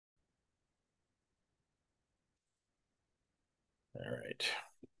right.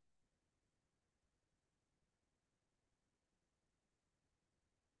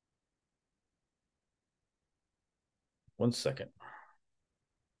 One second.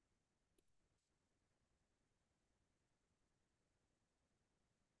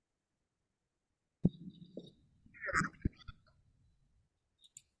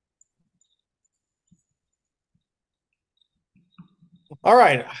 All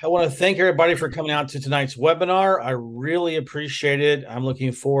right. I want to thank everybody for coming out to tonight's webinar. I really appreciate it. I'm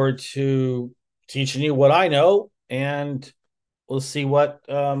looking forward to teaching you what I know, and we'll see what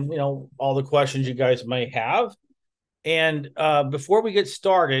all the questions you guys may have. And before we get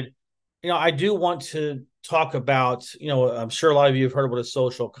started, I do want to talk about, I'm sure a lot of you have heard what a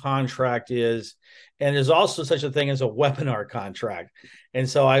social contract is, and there's also such a thing as a webinar contract. And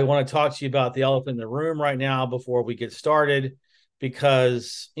so I want to talk to you about the elephant in the room right now before we get started,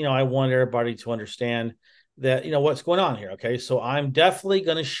 because, I want everybody to understand that, what's going on here. Okay. So I'm definitely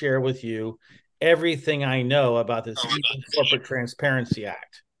going to share with you everything I know about this Corporate Transparency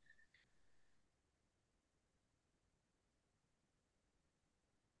Act.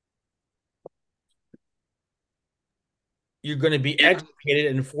 You're going to be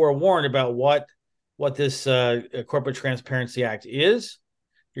educated and forewarned about what this Corporate Transparency Act is.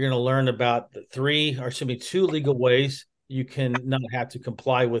 You're going to learn about the two legal ways you can not have to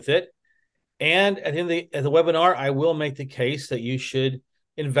comply with it. And at the end of the webinar, I will make the case that you should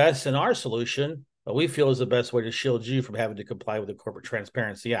invest in our solution, what we feel is the best way to shield you from having to comply with the Corporate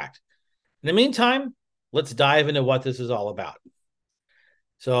Transparency Act. In the meantime, let's dive into what this is all about.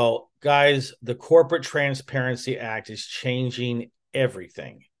 So, guys, the Corporate Transparency Act is changing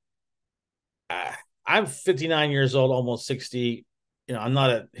everything. I'm 59 years old, almost 60. I'm not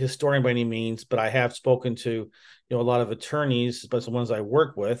a historian by any means, but I have spoken to, a lot of attorneys, especially the ones I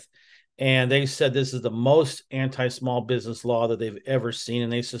work with, and they said this is the most anti-small business law that they've ever seen, and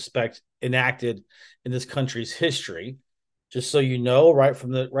they suspect enacted in this country's history. Just so you know, right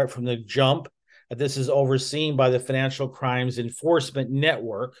from the jump, this is overseen by the Financial Crimes Enforcement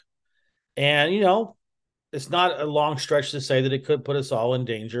Network. And, it's not a long stretch to say that it could put us all in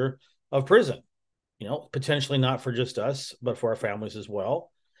danger of prison, potentially not for just us, but for our families as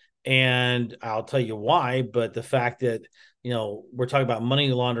well. And I'll tell you why, but the fact that, we're talking about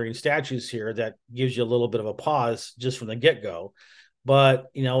money laundering statutes here, that gives you a little bit of a pause just from the get-go. But,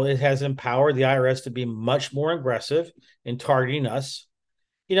 it has empowered the IRS to be much more aggressive in targeting us.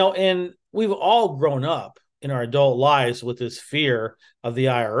 And we've all grown up in our adult lives with this fear of the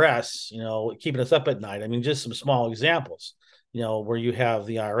IRS, keeping us up at night. I mean, just some small examples, where you have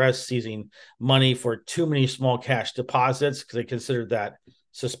the IRS seizing money for too many small cash deposits because they considered that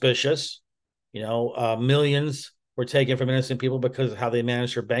suspicious. Millions were taken from innocent people because of how they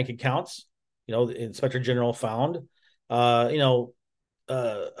manage their bank accounts. The Inspector General found, a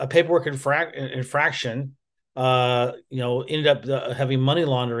paperwork infraction, ended up having money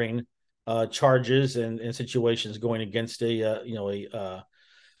laundering charges and situations going against a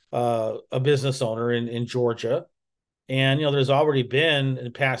business owner in Georgia. And, there's already been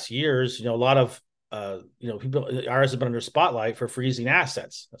in past years, a lot of, people, IRS has been under spotlight for freezing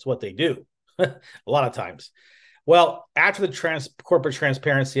assets. That's what they do a lot of times. Well, after the Corporate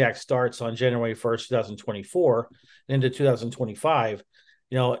Transparency Act starts on January 1st, 2024, into 2025,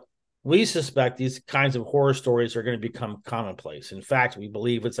 we suspect these kinds of horror stories are going to become commonplace. In fact, we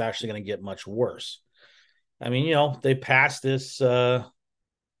believe it's actually going to get much worse. I mean, they passed this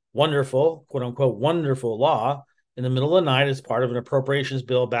wonderful, quote unquote, wonderful law in the middle of the night as part of an appropriations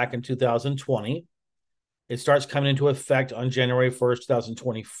bill back in 2020. It starts coming into effect on January 1st,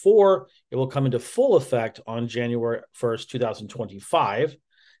 2024. It will come into full effect on January 1st, 2025.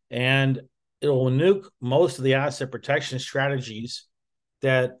 And it will nuke most of the asset protection strategies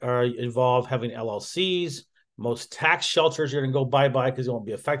that are involved having LLCs. Most tax shelters are going to go bye-bye because it won't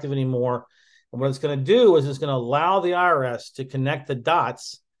be effective anymore. And what it's going to do is it's going to allow the IRS to connect the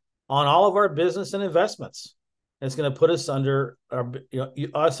dots on all of our business and investments. And it's going to put us under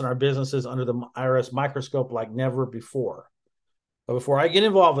us and our businesses under the IRS microscope like never before. But before I get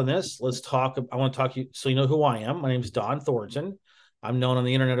involved in this, I want to talk to you so you know who I am. My name is Don Thornton. I'm known on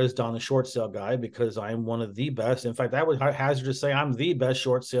the internet as Don the Short Sale Guy because I'm one of the best. In fact, I would hazard to say I'm the best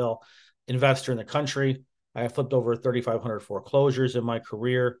short sale investor in the country. I have flipped over 3,500 foreclosures in my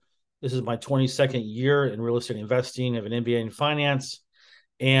career. This is my 22nd year in real estate investing. I have an MBA in finance.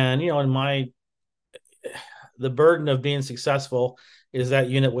 And, the burden of being successful is that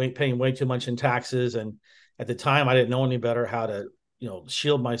unit paying way too much in taxes. And at the time, I didn't know any better how to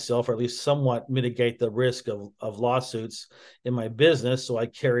shield myself or at least somewhat mitigate the risk of lawsuits in my business. So I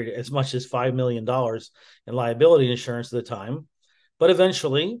carried as much as $5 million in liability insurance at the time. But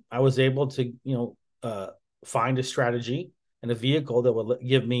eventually, I was able to, find a strategy and a vehicle that would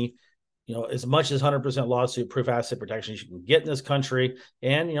give me, as much as 100% lawsuit proof asset protection you can get in this country.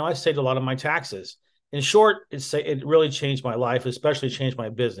 And, I saved a lot of my taxes. In short, it really changed my life, especially changed my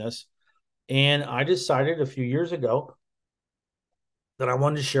business. And I decided a few years ago that I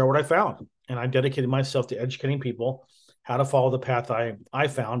wanted to share what I found. And I dedicated myself to educating people how to follow the path I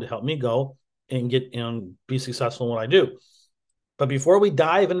found to help me go and get and be successful in what I do. But before we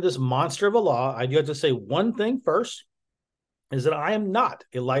dive into this monster of a law, I do have to say one thing first, is that I am not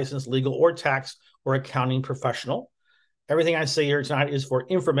a licensed legal or tax or accounting professional. Everything I say here tonight is for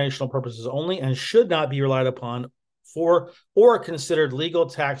informational purposes only and should not be relied upon for or considered legal,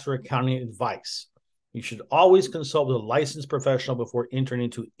 tax, or accounting advice. You should always consult with a licensed professional before entering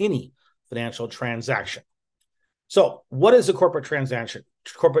into any financial transaction. So, what is the Corporate Transparency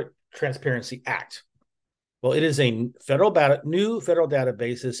Act? Well, it is a new federal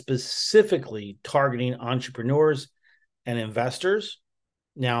database specifically targeting entrepreneurs and investors.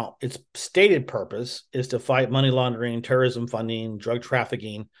 Now, its stated purpose is to fight money laundering, terrorism funding, drug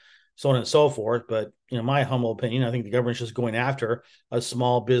trafficking, so on and so forth. But, my humble opinion, I think the government's just going after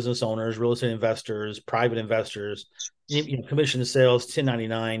small business owners, real estate investors, private investors, commission sales,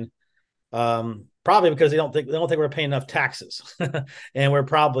 1099. Probably because they don't think we're paying enough taxes, and we're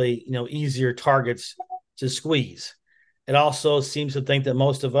probably easier targets to squeeze. It also seems to think that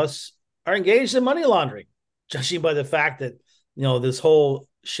most of us are engaged in money laundering, judging by the fact that this whole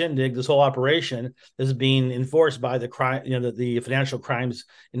shindig, this whole operation is being enforced by the Financial Crimes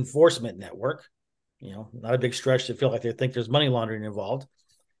Enforcement Network. Not a big stretch to feel like they think there's money laundering involved,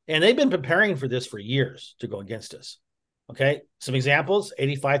 and they've been preparing for this for years to go against us. Okay, some examples: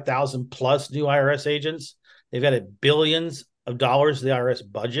 85,000 plus new IRS agents. They've added billions of dollars to the IRS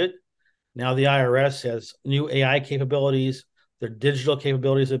budget. Now the IRS has new AI capabilities. Their digital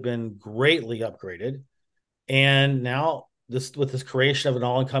capabilities have been greatly upgraded. And now with this creation of an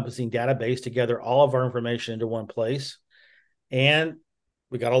all-encompassing database to gather all of our information into one place. And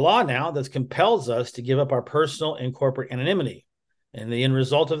we got a law now that compels us to give up our personal and corporate anonymity. And the end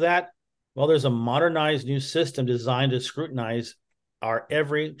result of that, well, there's a modernized new system designed to scrutinize our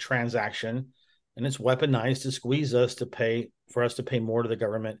every transaction, and it's weaponized to squeeze us for us to pay more to the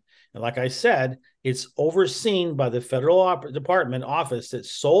government. And like I said, it's overseen by the federal department office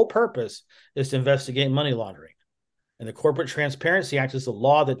that's sole purpose is to investigate money laundering. And the Corporate Transparency Act is the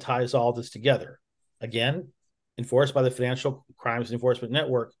law that ties all this together. Again, enforced by the Financial Crimes Enforcement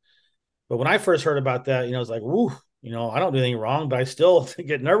Network. But when I first heard about that, I was like, woo, I don't do anything wrong, but I still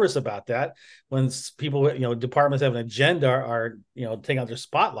get nervous about that when people, departments have an agenda are, taking out their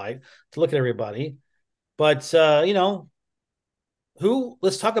spotlight to look at everybody. But,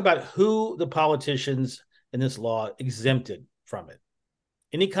 let's talk about who the politicians in this law exempted from it.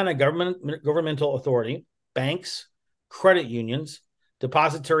 Any kind of governmental authority, banks, credit unions,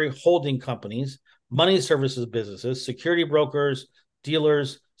 depository holding companies, money services businesses, security brokers,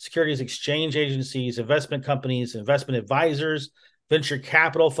 dealers, securities exchange agencies, investment companies, investment advisors, venture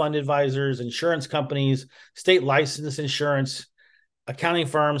capital fund advisors, insurance companies, state licensed insurance, accounting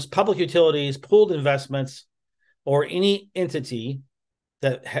firms, public utilities, pooled investments, or any entity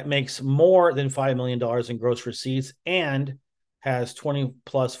that makes more than $5 million in gross receipts and has 20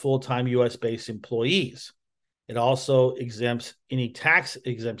 plus full-time US-based employees. It also exempts any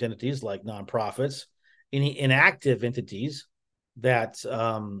tax-exempt entities like nonprofits, any inactive entities that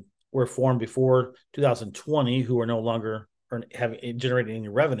were formed before 2020 who are no longer generating any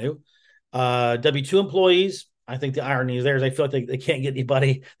revenue. W-2 employees, I think the irony is there is I feel like they can't get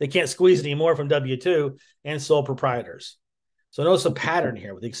anybody, they can't squeeze any more from W-2, and sole proprietors. So notice a pattern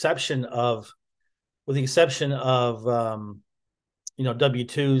here, with the exception of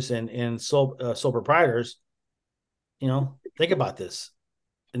W-2s and sole proprietors. Think about this.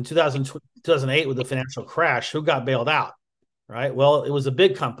 In 2008, with the financial crash, who got bailed out? Right. Well, it was the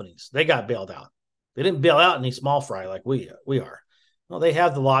big companies. They got bailed out. They didn't bail out any small fry like we are. Well, they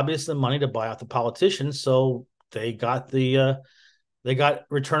have the lobbyists and money to buy out the politicians, so they got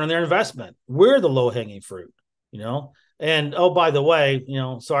return on their investment. We're the low hanging fruit, And oh, by the way,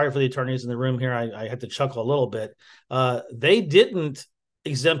 sorry for the attorneys in the room here. I had to chuckle a little bit. They didn't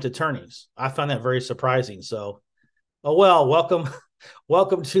exempt attorneys. I found that very surprising. So, oh well, welcome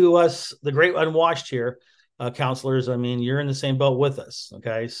to us, the great unwashed here. Counselors, I mean, you're in the same boat with us.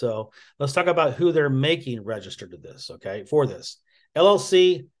 Okay. So let's talk about who they're making registered to this. Okay. For this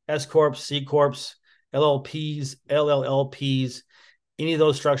LLC, S Corps, C Corps, LLPs, LLLPs, any of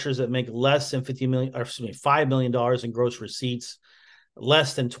those structures that make less than $5 million in gross receipts.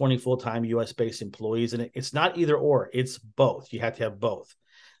 less than 20 full-time US based employees. And it's not either or, it's both. You have to have both.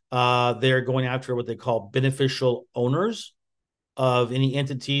 They're going after what they call beneficial owners of any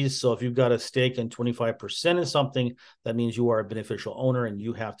entities. So if you've got a stake in 25% in something, that means you are a beneficial owner and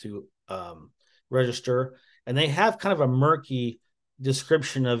you have to register. And they have kind of a murky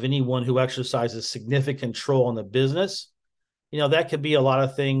description of anyone who exercises significant control on the business. That could be a lot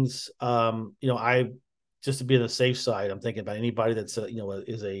of things. I just to be on the safe side, I'm thinking about anybody that's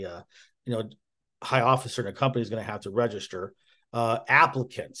is a high officer in a company is going to have to register.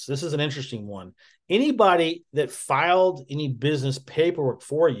 Applicants. This is an interesting one. Anybody that filed any business paperwork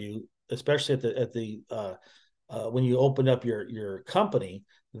for you, especially at the when you open up your company,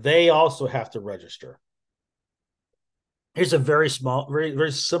 they also have to register. Here's a very small,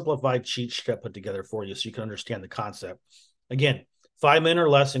 very simplified cheat sheet I put together for you so you can understand the concept. Again, 5 million or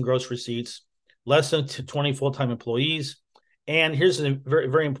less in gross receipts, less than 20 full-time employees. And here's a very,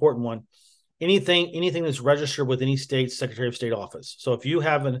 very important one. Anything that's registered with any state Secretary of State office. So if you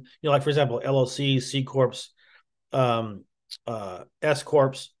have like for example, LLCs, C corps, S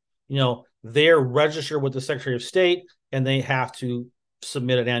corps, they're registered with the Secretary of State and they have to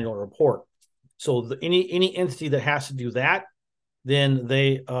submit an annual report. So any entity that has to do that, then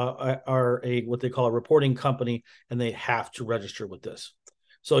they are what they call a reporting company, and they have to register with this.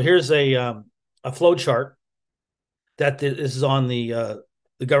 So here's a flow chart that this is on the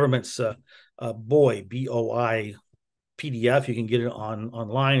government's BOI PDF. You can get it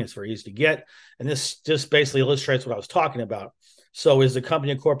online. It's very easy to get. And this just basically illustrates what I was talking about. So is the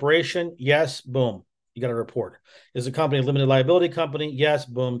company a corporation? Yes. Boom. You got to report. Is the company a limited liability company? Yes.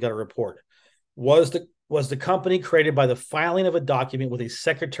 Boom. Got to report. Was the company created by the filing of a document with a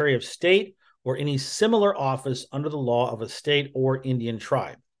Secretary of State or any similar office under the law of a state or Indian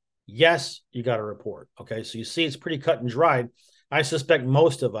tribe? Yes, you got to report. Okay. So you see, it's pretty cut and dried. I suspect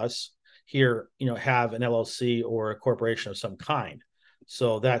most of us here, have an LLC or a corporation of some kind.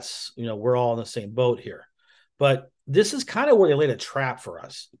 So that's, we're all in the same boat here. But this is kind of where they laid a trap for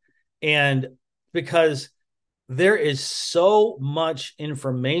us. And because there is so much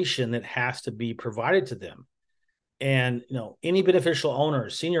information that has to be provided to them. And, any beneficial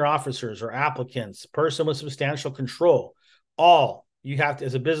owners, senior officers or applicants, person with substantial control, you have to,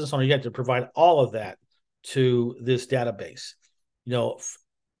 as a business owner, you have to provide all of that to this database.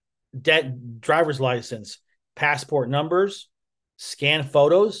 Driver's license, passport numbers, scan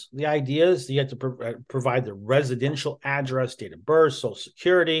photos. The idea is you have to provide the residential address, date of birth, social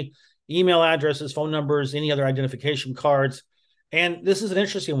security, email addresses, phone numbers, any other identification cards. And this is an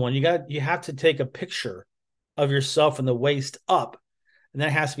interesting one. You have to take a picture of yourself from the waist up, and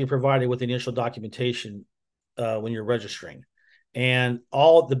that has to be provided with the initial documentation when you're registering. And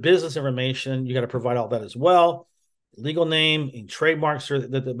all the business information, you got to provide all that as well. Legal name, any trademarks that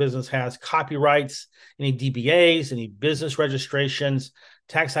the business has, copyrights, any DBAs, any business registrations,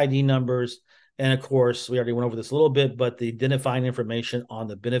 tax ID numbers. And of course, we already went over this a little bit, but the identifying information on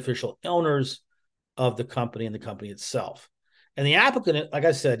the beneficial owners of the company and the company itself. And the applicant, like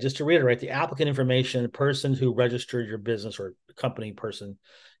I said, just to reiterate, the applicant information, the person who registered your business or company person,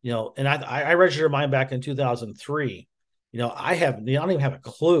 and I registered mine back in 2003. I don't even have a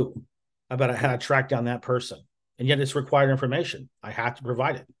clue about how to track down that person. And yet it's required information. I have to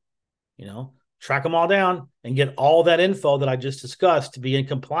provide it, track them all down and get all that info that I just discussed to be in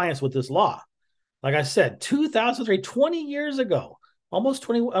compliance with this law. Like I said, 2003, 20 years ago, almost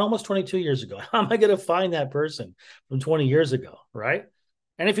 22 years ago. How am I going to find that person from 20 years ago, right?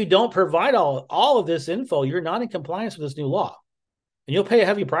 And if you don't provide all of this info, you're not in compliance with this new law. And you'll pay a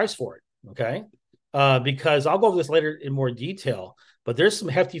heavy price for it, okay? Because I'll go over this later in more detail, but there's some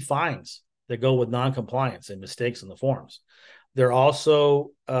hefty fines that go with non-compliance and mistakes in the forms. They're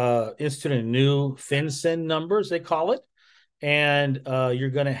also instituting new FinCEN numbers, they call it. And you're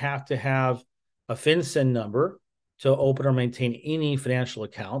going to have a FinCEN number to open or maintain any financial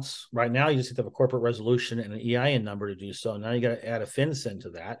accounts. Right now, you just have to have a corporate resolution and an EIN number to do so. Now you got to add a FinCEN to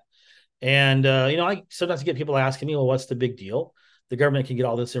that. And, I sometimes get people asking me, well, what's the big deal? The government can get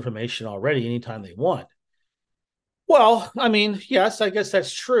all this information already anytime they want. Well, I mean, yes, I guess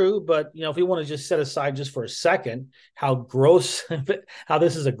that's true. But, if we want to just set aside just for a second how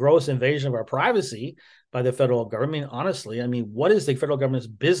this is a gross invasion of our privacy by the federal government. Honestly, what is the federal government's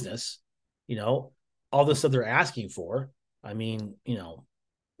business? All this stuff they're asking for. If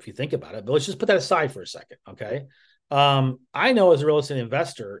you think about it, but let's just put that aside for a second. Okay. I know as a real estate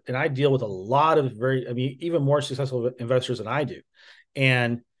investor, and I deal with a lot of even more successful investors than I do.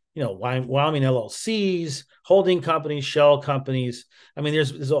 And, Wyoming LLCs, holding companies, shell companies.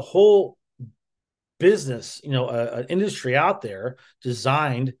 There's a whole business, an industry out there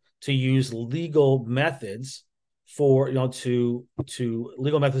designed to use legal methods for, to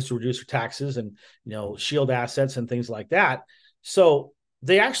legal methods to reduce taxes and, shield assets and things like that. So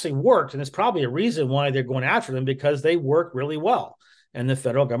they actually worked, and it's probably a reason why they're going after them, because they work really well, and the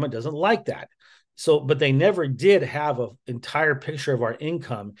federal government doesn't like that. So, but they never did have an entire picture of our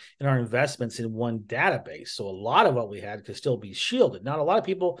income and our investments in one database. So a lot of what we had could still be shielded. Not a lot of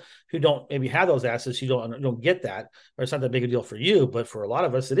people who don't maybe have those assets, you don't get that, or it's not that big a deal for you, but for a lot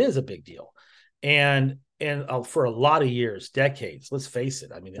of us, it is a big deal. And for a lot of years, decades, let's face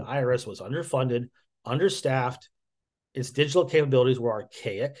it. I mean, the IRS was underfunded, understaffed. Its digital capabilities were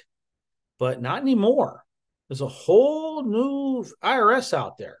archaic, but not anymore. There's a whole new IRS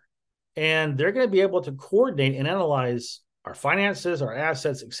out there, and they're going to be able to coordinate and analyze our finances, our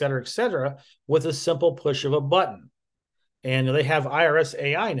assets, et cetera, with a simple push of a button. And they have IRS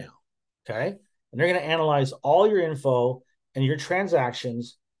AI now, okay? And they're going to analyze all your info and your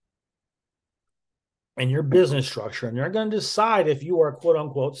transactions and your business structure, and they're going to decide if you are a quote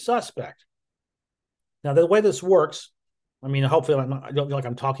unquote suspect. Now, the way this works, I mean, hopefully I don't feel like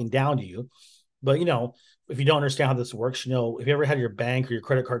I'm talking down to you, but if you don't understand how this works, if you ever had your bank or your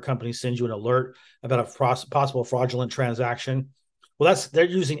credit card company send you an alert about a possible fraudulent transaction, well, they're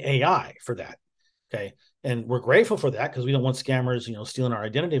using AI for that. Okay. And we're grateful for that, because we don't want scammers, stealing our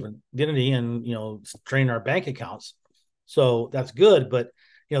identity and, draining our bank accounts. So that's good. But,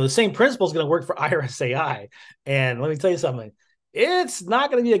 the same principle is going to work for IRS AI. And let me tell you something, it's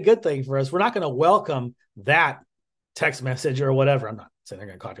not going to be a good thing for us. We're not going to welcome that text message or whatever. I'm not saying they're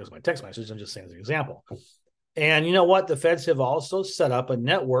going to contact us by text message. I'm just saying as an example. And you know what? The feds have also set up a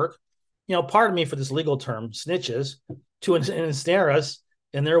network, pardon me for this legal term, snitches, to ensnare us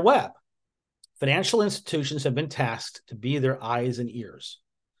in their web. Financial institutions have been tasked to be their eyes and ears.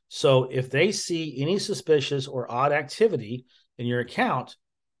 So if they see any suspicious or odd activity in your account,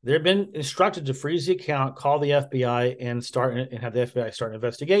 they've been instructed to freeze the account, call the FBI, and have the FBI start an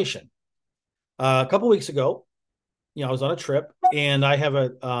investigation. A couple of weeks ago, I was on a trip, and I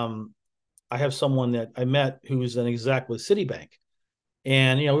have someone that I met who's an exec with Citibank.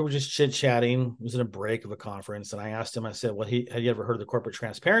 And, we were just chit-chatting. It was in a break of a conference. And I asked him, I said, well, had you ever heard of the Corporate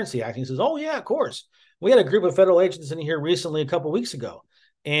Transparency Act? And he says, oh, yeah, of course. We had a group of federal agents in here recently, a couple of weeks ago,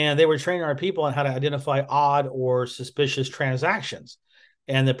 and they were training our people on how to identify odd or suspicious transactions.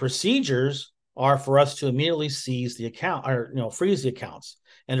 And the procedures are for us to immediately seize the account, or, freeze the accounts,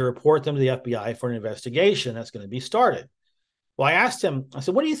 and to report them to the FBI for an investigation that's going to be started. Well, I asked him, I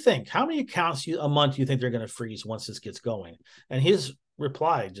said, what do you think? How many accounts a month do you think they're going to freeze once this gets going? And his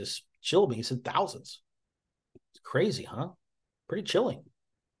reply just chilled me. He said, thousands. It's crazy, huh? Pretty chilling.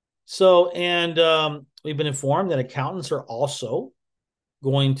 So, and we've been informed that accountants are also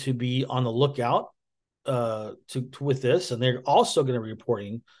going to be on the lookout with this, and they're also going to be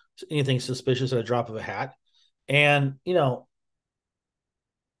reporting anything suspicious at a drop of a hat. And, your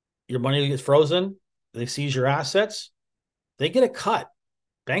money gets frozen, they seize your assets, they get a cut.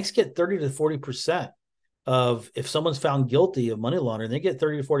 Banks get 30 to 40% of, if someone's found guilty of money laundering, they get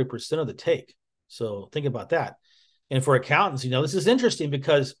 30 to 40% of the take. So think about that. And for accountants, this is interesting,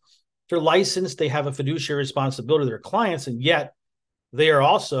 because they're licensed, they have a fiduciary responsibility to their clients, and yet they are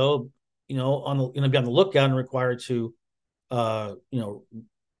also, be on the lookout and required to,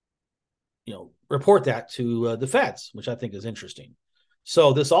 report that to the feds, which I think is interesting.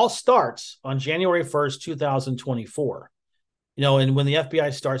 So this all starts on January 1st, 2024. And when the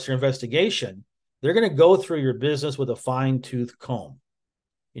FBI starts their investigation, they're going to go through your business with a fine-tooth comb.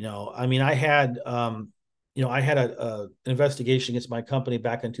 I had an investigation against my company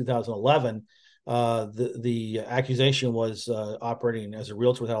back in 2011. The accusation was operating as a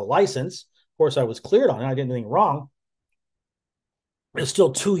realtor without a license. Of course, I was cleared on it. I didn't do anything wrong. It's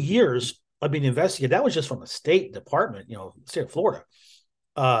still 2 years of being investigated. That was just from a state department, state of Florida.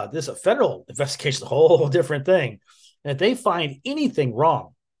 This is a federal investigation, a whole different thing. And if they find anything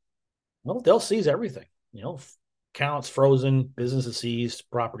wrong, well, they'll seize everything. Accounts frozen, businesses seized,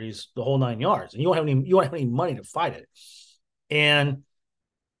 properties, the whole 9 yards, and you won't have any money to fight it. And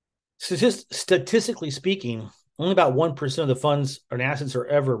statistically speaking, only about 1% of the funds and assets are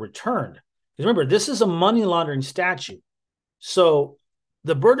ever returned. Because remember, this is a money laundering statute, so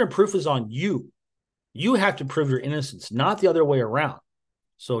the burden of proof is on you. You have to prove your innocence, not the other way around.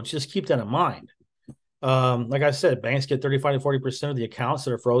 So just keep that in mind. Like I said, banks get 35 to 40% of the accounts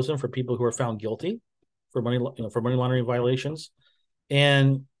that are frozen for people who are found guilty for money laundering violations.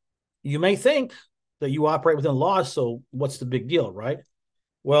 And you may think that you operate within law, so what's the big deal, right?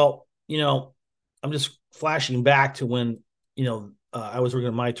 Well, I'm just flashing back to when, I was working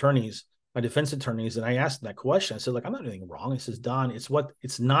with my attorneys my defense attorneys, and I asked them that question. I said, like, I'm not doing anything wrong. He says, Don,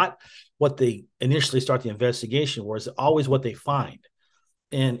 it's not what they initially start the investigation for, it's always what they find.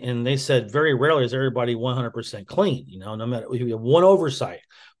 And they said very rarely is everybody 100% clean. No matter if you have one oversight,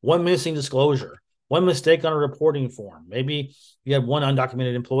 one missing disclosure, one mistake on a reporting form, maybe you have one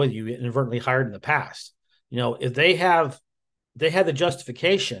undocumented employee that you inadvertently hired in the past. If they had the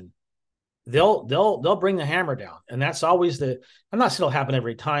justification, they'll bring the hammer down, and that's always I'm not saying it'll happen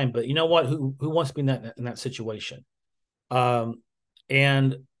every time, but you know what? Who wants to be in that situation?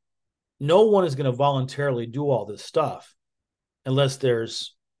 And no one is going to voluntarily do all this stuff unless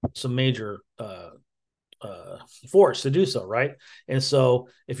there's some major force to do so, right? And so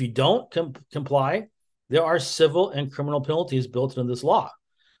if you don't comply, there are civil and criminal penalties built into this law.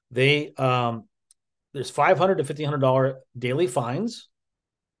 There's $500 to $1,500 daily fines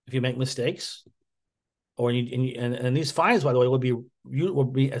if you make mistakes, and these fines, by the way, will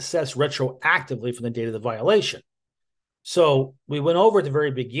be assessed retroactively from the date of the violation. So we went over at the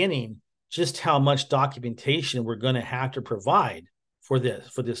very beginning just how much documentation we're going to have to provide for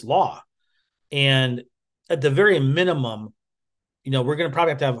this law. And at the very minimum, we're going to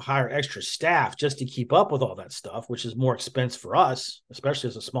probably have to hire extra staff just to keep up with all that stuff, which is more expense for us, especially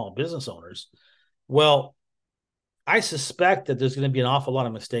as a small business owners. Well, I suspect that there's going to be an awful lot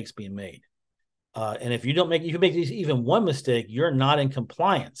of mistakes being made. And if you make even one mistake, you're not in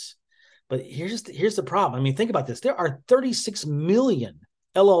compliance. But here's the problem. I mean, think about this. There are 36 million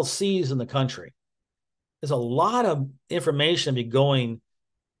LLCs in the country. There's a lot of information to be going,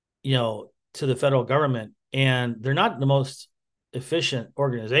 to the federal government, and they're not the most efficient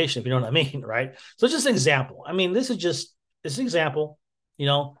organization, if you know what I mean, right? So it's just an example. I mean, this is an example.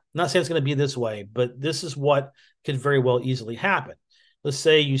 I'm not saying it's going to be this way, but this is what could very well easily happen. Let's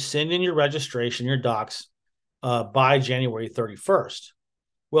say you send in your registration, your docs, by January 31st.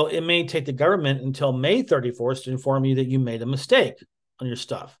 Well, it may take the government until May 31st to inform you that you made a mistake on your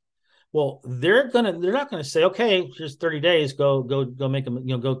stuff. Well, they're not gonna say, okay, here's 30 days, go make them,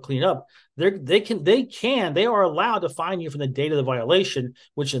 go clean up. They are allowed to fine you from the date of the violation,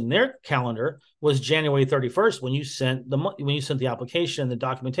 which in their calendar was January 31st when you sent the application and the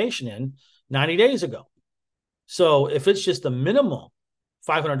documentation in 90 days ago. So if it's just the minimum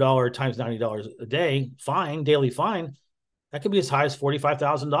 $500 times $90 a day fine, daily fine, that could be as high as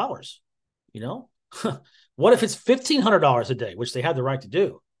 $45,000. What if it's $1,500 a day, which they have the right to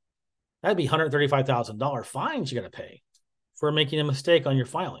do? That'd be $135,000 fines you got to pay for making a mistake on your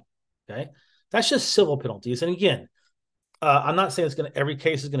filing. Okay, that's just civil penalties. And again, I'm not saying every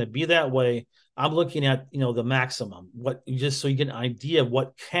case is going to be that way. I'm looking at the maximum, just so you get an idea of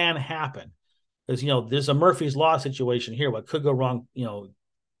what can happen. Because there's a Murphy's Law situation here. What could go wrong,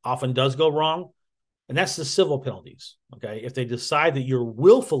 often does go wrong, and that's the civil penalties. Okay, if they decide that you're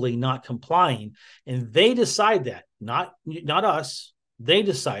willfully not complying, and they decide that, not us, they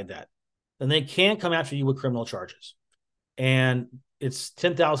decide that, then they can come after you with criminal charges. And it's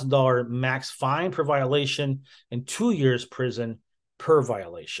 $10,000 max fine per violation and 2 years prison per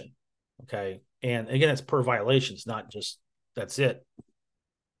violation. Okay. And again, it's per violation. It's not just, that's it.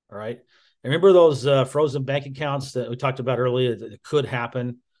 All right. And remember those frozen bank accounts that we talked about earlier that could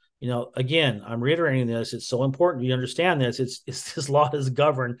happen? Again, I'm reiterating this. It's so important you understand this. This law is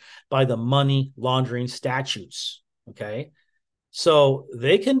governed by the money laundering statutes. Okay. So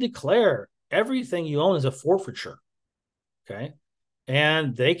they can declare everything you own as a forfeiture. Okay.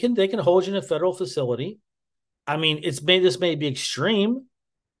 And they can hold you in a federal facility. I mean, this may be extreme,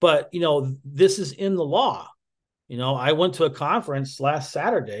 but this is in the law. I went to a conference last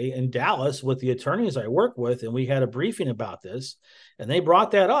Saturday in Dallas with the attorneys I work with, and we had a briefing about this, and they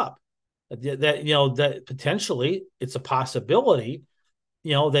brought that up. That potentially it's a possibility,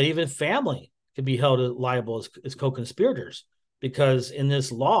 that even family could be held liable as co-conspirators. Because in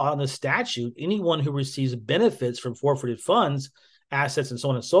this law, in the statute, anyone who receives benefits from forfeited funds, assets, and so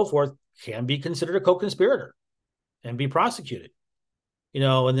on and so forth can be considered a co-conspirator and be prosecuted.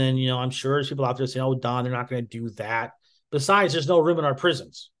 And then, I'm sure there's people out there saying, oh, Don, they're not going to do that. Besides, there's no room in our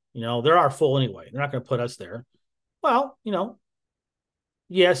prisons. There are full anyway. They're not going to put us there. Well,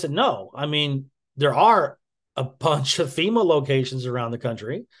 yes and no. I mean, there are a bunch of FEMA locations around the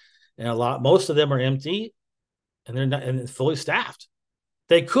country, and most of them are empty. And they're not and fully staffed.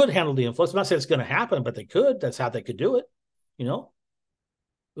 They could handle the influx. I'm not saying it's going to happen, but they could. That's how they could do it.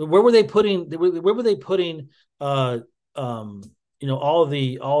 Where were they putting? Where were they putting? All the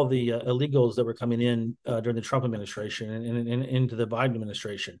illegals that were coming in during the Trump administration and into the Biden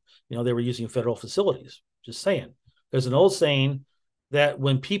administration. They were using federal facilities. Just saying. There's an old saying that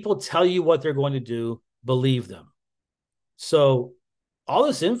when people tell you what they're going to do, believe them. So all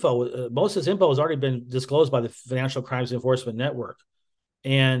this info, most of this info has already been disclosed by the Financial Crimes Enforcement Network.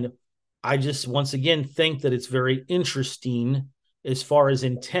 And I just, once again, think that it's very interesting as far as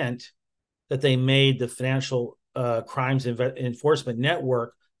intent that they made the Financial Crimes Enforcement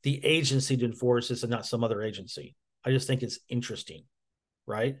Network the agency to enforce this and not some other agency. I just think it's interesting,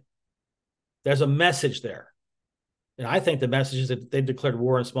 right? There's a message there. And I think the message is that they've declared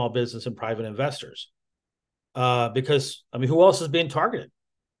war on small business and private investors. Because, I mean, who else is being targeted?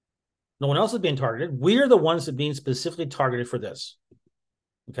 No one else is being targeted. We're the ones that are being specifically targeted for this.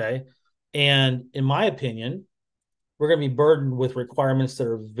 Okay. And in my opinion, we're going to be burdened with requirements that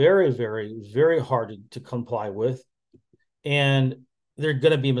are very, very, very hard to comply with. And there are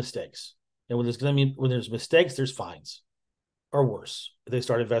going to be mistakes. And when there's mistakes, there's fines, or worse. If they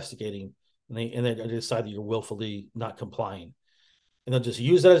start investigating and they decide that you're willfully not complying. And they'll just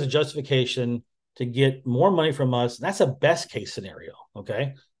use that as a justification to get more money from us. And that's a best case scenario.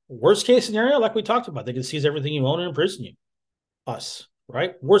 Okay. Worst case scenario, like we talked about, they can seize everything you own and imprison you. Us,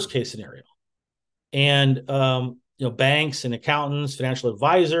 right? Worst case scenario. And banks and accountants, financial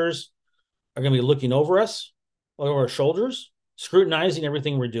advisors are going to be looking over us, over our shoulders, scrutinizing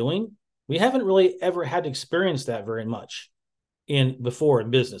everything we're doing. We haven't really ever had to experience that very much before in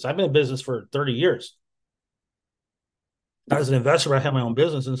business. I've been in business for 30 years. As an investor, I had my own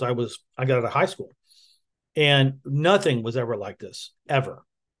business since I got out of high school. And nothing was ever like this, ever.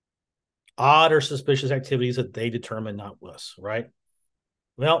 Odd or suspicious activities that they determine, not us, right?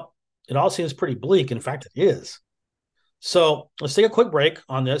 Well, it all seems pretty bleak. In fact, it is. So let's take a quick break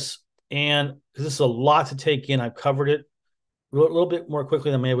on this. And because this is a lot to take in, I've covered it a little bit more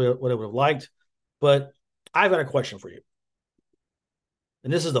quickly than maybe what I would have liked. But I've got a question for you.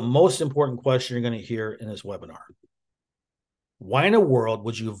 And this is the most important question you're going to hear in this webinar. Why in the world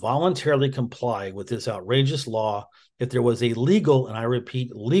would you voluntarily comply with this outrageous law if there was a legal, and I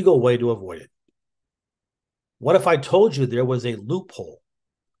repeat, legal way to avoid it? What if I told you there was a loophole?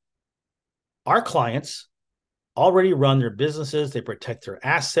 Our clients already run their businesses. They protect their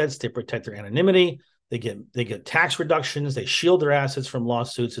assets. They protect their anonymity. They get tax reductions. They shield their assets from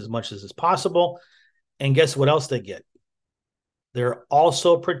lawsuits as much as is possible. And guess what else they get? They're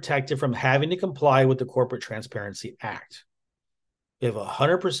also protected from having to comply with the Corporate Transparency Act. You have a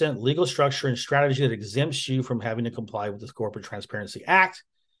 100% legal structure and strategy that exempts you from having to comply with the Corporate Transparency Act.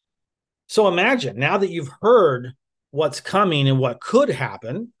 So imagine, now that you've heard what's coming and what could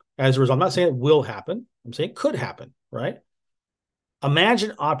happen as a result, I'm not saying it will happen, I'm saying it could happen, right?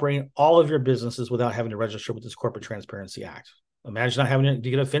 Imagine operating all of your businesses without having to register with this Corporate Transparency Act. Imagine not having to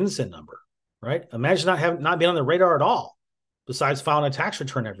get a FinCEN number, right? Imagine not being on the radar at all, besides filing a tax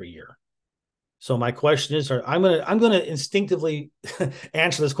return every year. So my question is, I'm gonna instinctively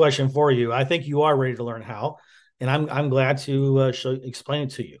answer this question for you. I think you are ready to learn how, and I'm glad to explain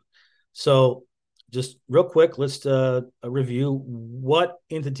it to you. So just real quick, let's review what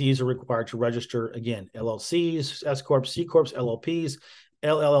entities are required to register. Again, LLCs, S Corps, C Corps, LLPs,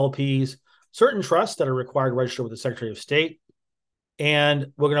 LLPs, certain trusts that are required to register with the Secretary of State.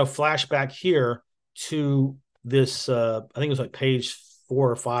 And we're going to flash back here to this, I think it was like page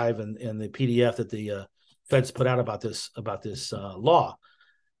 4 or 5 in the PDF that the feds put out about this law.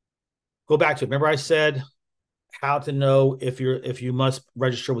 Go back to it. Remember I said how to know if you must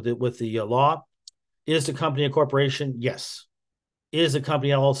register with the law. Is the company a corporation? Yes. Is the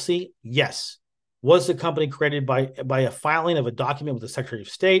company LLC? Yes. Was the company created by a filing of a document with the Secretary of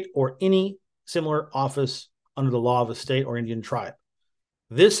State or any similar office under the law of a state or Indian tribe?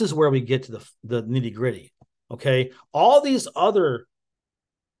 This is where we get to the nitty gritty. Okay. All these other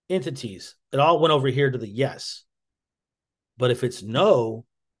entities, it all went over here to the yes. But if it's no,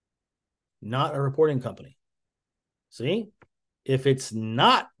 not a reporting company. See? If it's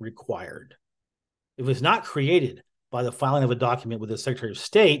not required, if it's not created by the filing of a document with the Secretary of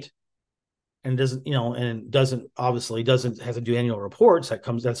State and doesn't have to do annual reports, that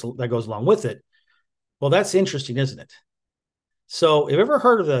goes along with it. Well, that's interesting, isn't it? So have you ever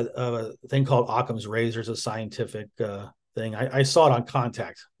heard of a thing called Occam's razor, a scientific thing? I saw it on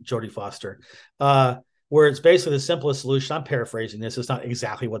Contact, Jodie Foster, where it's basically the simplest solution. I'm paraphrasing this. It's not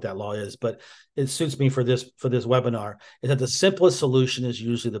exactly what that law is, but it suits me for this webinar, is that the simplest solution is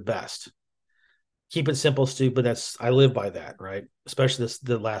usually the best. Keep it simple, stupid. I live by that, right? Especially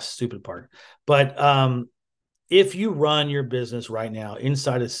the last stupid part. But if you run your business right now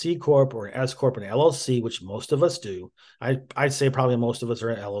inside a C Corp or an S Corp and an LLC, which most of us do, I'd say probably most of us are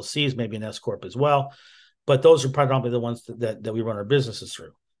in LLCs, maybe an S Corp as well. But those are predominantly the ones that we run our businesses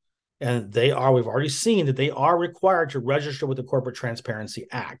through. And we've already seen that they are required to register with the Corporate Transparency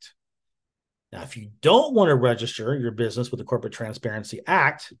Act. Now, if you don't want to register your business with the Corporate Transparency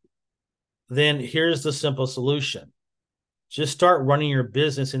Act, then here's the simple solution. Just start running your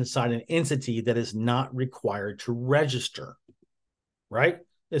business inside an entity that is not required to register, right?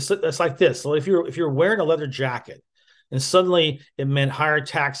 It's like this. So if you're wearing a leather jacket and suddenly it meant higher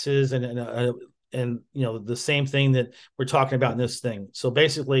taxes and the same thing that we're talking about in this thing. So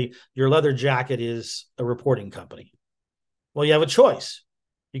basically your leather jacket is a reporting company. Well, you have a choice.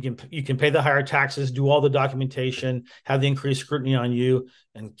 You can pay the higher taxes, do all the documentation, have the increased scrutiny on you,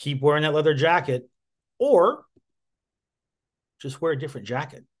 and keep wearing that leather jacket, or just wear a different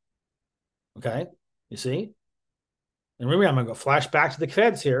jacket. Okay, you see? And remember, I'm going to go flash back to the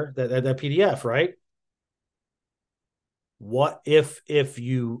feds here, that PDF, right? What if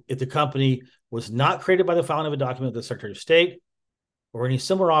the company was not created by the filing of a document with the Secretary of State or any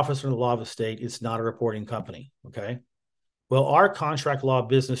similar officer in the law of a state, it's not a reporting company. Okay. Well, our contract law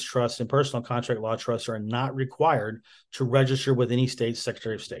business trusts and personal contract law trusts are not required to register with any state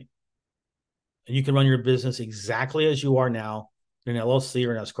Secretary of State. And you can run your business exactly as you are now, in an LLC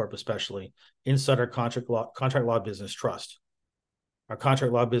or an S corp, especially inside our contract law business trust. Our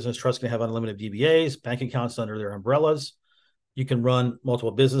contract law business trust can have unlimited DBAs, bank accounts under their umbrellas. You can run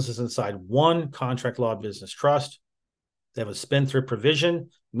multiple businesses inside one contract law business trust. They have a spend-thrift provision,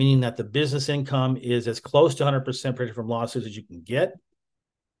 meaning that the business income is as close to 100% protected from lawsuits as you can get.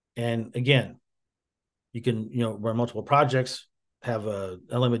 And again, you can run multiple projects, have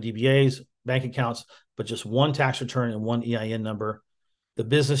unlimited DBAs, bank accounts, but just one tax return and one EIN number. The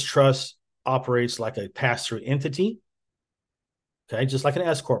business trust operates like a pass-through entity, okay, just like an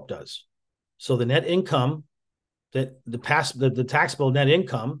S corp does. So the net income that the taxable net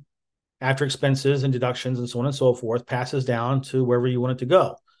income after expenses and deductions and so on and so forth passes down to wherever you want it to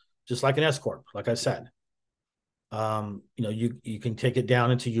go, just like an S corp. Like I said, you can take it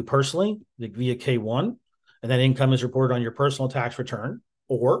down into you personally via K1, and that income is reported on your personal tax return,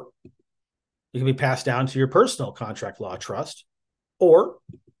 or it can be passed down to your personal contract law trust, or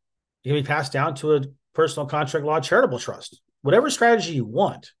it can be passed down to a personal contract law charitable trust, whatever strategy you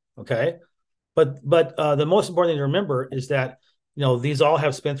want. Okay. But the most important thing to remember is that, these all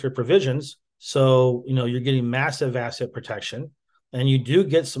have spend-thrift provisions. So, you're getting massive asset protection, and you do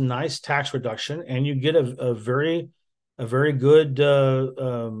get some nice tax reduction, and you get a very good,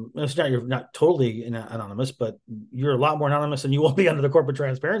 you're not totally anonymous, but you're a lot more anonymous than you will be under the Corporate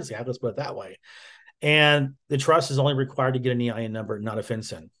Transparency Act. Let's put it that way. And the trust is only required to get an EIN number, not a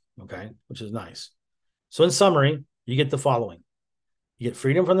FinCEN. Okay. Which is nice. So in summary, you get the following. You get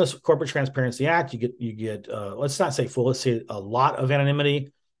freedom from the Corporate Transparency Act. You get let's not say full, let's say a lot of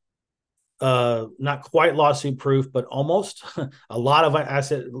anonymity, not quite lawsuit proof, but almost a lot of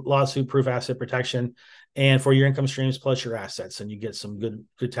lawsuit proof asset protection, and for your income streams plus your assets, and you get some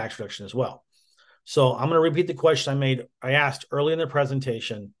good tax reduction as well. So I'm going to repeat the question I asked early in the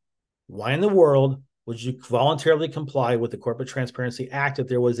presentation. Why in the world would you voluntarily comply with the Corporate Transparency Act if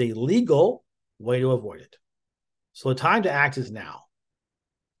there was a legal way to avoid it? So the time to act is now.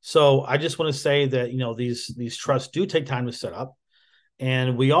 So I just want to say that, these trusts do take time to set up,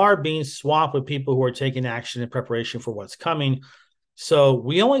 and we are being swamped with people who are taking action in preparation for what's coming. So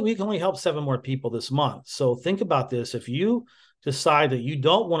we can only help 7 more people this month. So think about this. If you decide that you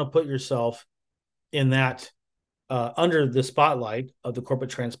don't want to put yourself in that under the spotlight of the Corporate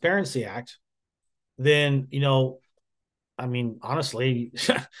Transparency Act, then, honestly,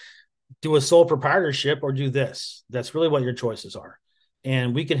 do a sole proprietorship or do this. That's really what your choices are.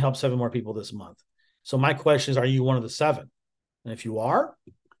 And we can help 7 more people this month. So my question is, are you one of the 7? And if you are,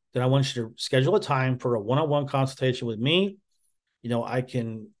 then I want you to schedule a time for a one-on-one consultation with me. I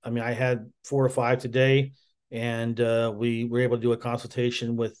had 4 or 5 today, and we were able to do a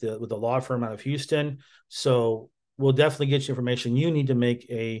consultation with the law firm out of Houston. So we'll definitely get you information you need to make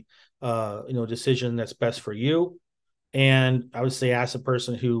a decision that's best for you. And I would say ask the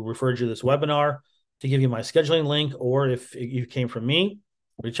person who referred you to this webinar to give you my scheduling link, or if you came from me,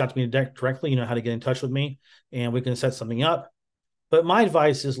 reach out to me directly. You know how to get in touch with me, and we can set something up. But my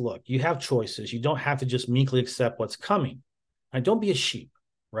advice is, look, you have choices. You don't have to just meekly accept what's coming. Right? Don't be a sheep,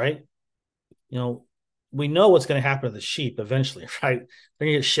 right? We know what's going to happen to the sheep eventually, right? They're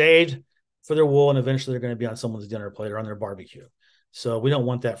going to get shaved for their wool, and eventually they're going to be on someone's dinner plate or on their barbecue. So we don't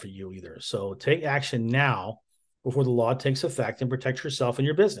want that for you either. So take action now before the law takes effect and protect yourself and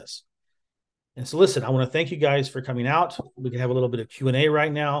your business. And so, listen, I want to thank you guys for coming out. We can have a little bit of Q&A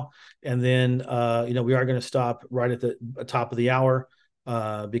right now. And then, we are going to stop right at the top of the hour.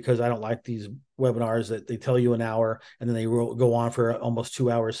 because I don't like these webinars that they tell you an hour and then they go on for almost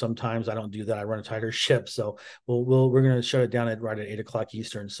 2 hours. Sometimes I don't do that. I run a tighter ship, so we're going to shut it down right at 8 o'clock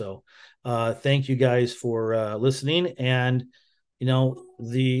Eastern. So, thank you guys for listening. And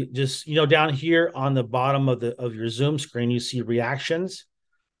the just down here on the bottom of your Zoom screen, you see reactions.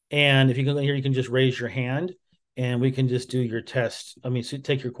 And if you go here, you can just raise your hand and we can just do your test. I mean, so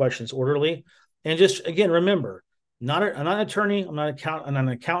take your questions orderly. And just again, remember, I'm not an attorney, I'm an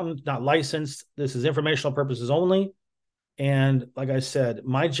accountant, not licensed. This is informational purposes only. And like I said,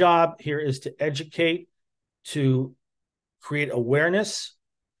 my job here is to educate, to create awareness,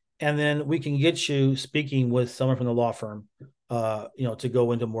 and then we can get you speaking with someone from the law firm, to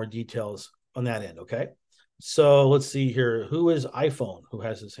go into more details on that end. Okay. So let's see here. Who is iPhone? Who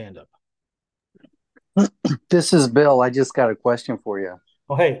has his hand up? This is Bill. I just got a question for you.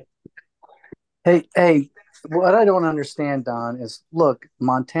 Oh, hey. Hey, what I don't understand, Don, is look,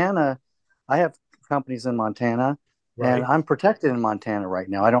 Montana, I have companies in Montana and Right. I'm protected in Montana right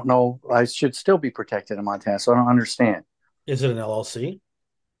now. I don't know, I should still be protected in Montana, so I don't understand. Is it an LLC?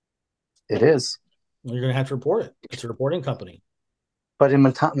 It is. Well, you're going to have to report it. It's a reporting company. But in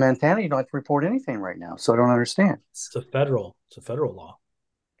Montana, you don't have to report anything right now, so I don't understand. It's a federal law.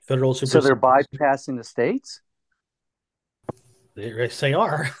 Federal So they're supersedes. bypassing the states? They say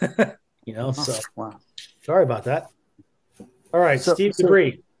are. Oh, So wow. sorry about that. All right, So, Steve so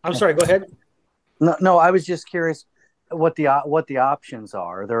Degree. I'm sorry. Go ahead. no, I was just curious what the options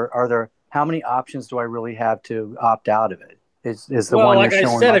are. There how many options do I really have to opt out of it? Is the Well, one you're like I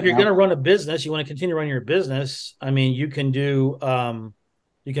showing said, if right you're going now? to run a business, you want to continue running your business. I mean, you can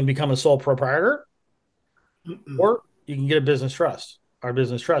become a sole proprietor, or you can get a business trust, our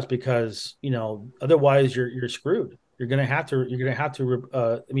business trust, because otherwise you're screwed. You're gonna have to.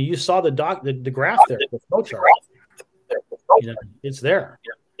 I mean, you saw the graph there, the flow chart. It's there.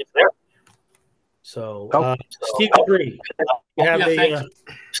 So, Oh, Steve Degree, you have Yeah, a. thanks.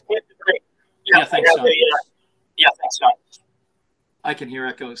 Yeah, thanks, John. I can hear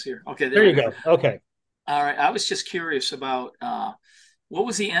echoes here. Okay, There there we you go. go. Okay. All right. I was just curious about what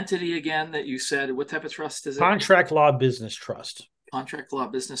was the entity again that you said? What type of trust is it? Contract law business trust. Contract law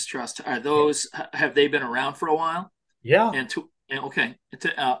business trust. Are Yeah. those have they been around for a while? Yeah. Okay.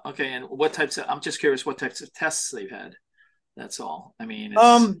 And what types of? I'm just curious what types of tests they've had. That's all. I mean, it's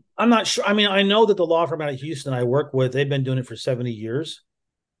I'm not sure. I mean, I know that the law firm out of Houston I work with, they've been doing it for 70 years.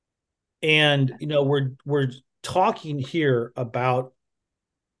 And we're talking here about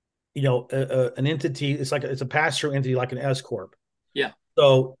an entity. It's a pass-through entity like an S corp. yeah,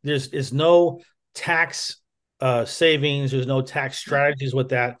 So there's no tax savings. There's no tax right. strategies with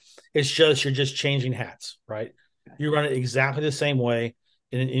that. It's just you're just changing hats, right? Okay. You run it exactly the same way,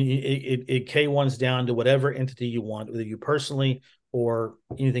 and it K1s down to whatever entity you want, whether you personally or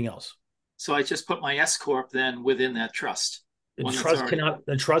anything else. So I just put my S corp then within that trust, The one that's trust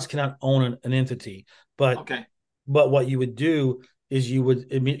already cannot own an entity, but okay. what you would do is you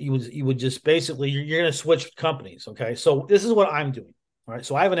would just basically you're going to switch companies. Okay, so this is what I'm doing. All right,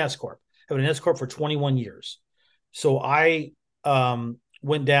 so I have an S corp. I have an S corp for 21 years. So I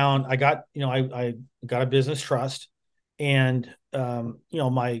went down. I got a business trust, and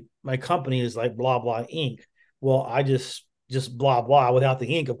my company is like blah blah Inc. Well, I just blah blah without the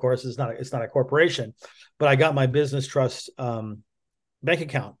ink. Of course, it's not a corporation, but I got my business trust bank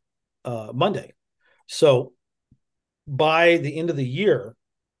account Monday. So by the end of the year,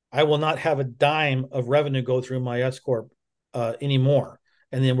 I will not have a dime of revenue go through my S corp anymore.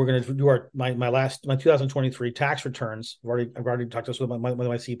 And then we're going to do my 2023 tax returns. I've already talked to this with my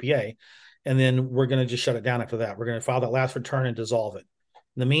CPA, and then we're going to just shut it down after that. We're going to file that last return and dissolve it.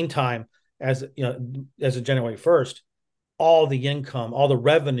 In the meantime, as of January 1st, all the income, all the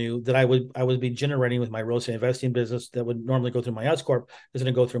revenue that I would be generating with my real estate investing business that would normally go through my S corp is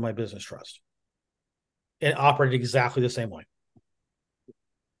going to go through my business trust and operate exactly the same way.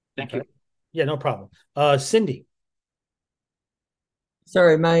 Thank Okay. you. Yeah, no problem. Cindy.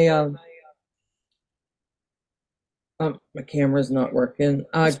 Sorry, my camera's not working.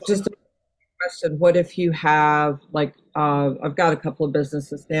 Just a question. What if you have like I've got a couple of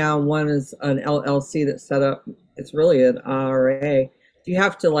businesses now. One is an LLC that's set up. It's really an IRA. Do you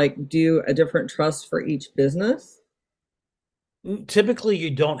have to like do a different trust for each business? Typically,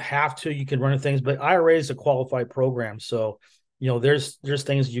 you don't have to. You can run things, but IRA is a qualified program, so there's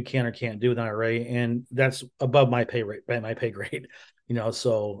things you can or can't do with IRA, and that's above my pay rate, my pay grade.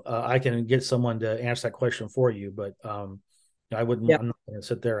 So I can get someone to answer that question for you, but I wouldn't. Yeah. I'm not going to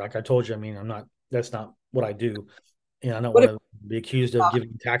sit there like I told you. I mean, I'm not. That's not what I do, and I don't What want if to be accused of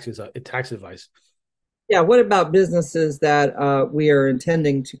giving tax advice. Yeah, what about businesses that we are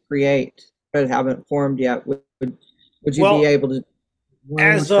intending to create but haven't formed yet? Would you be Well, able to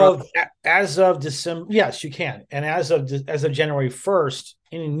one trust? as of December, yes, you can. And as of January 1st,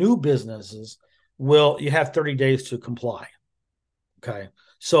 any new businesses will you have 30 days to comply. Okay.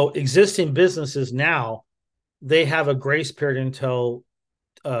 So existing businesses now, they have a grace period until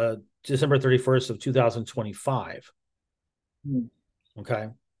December 31st of 2025. Hmm. Okay.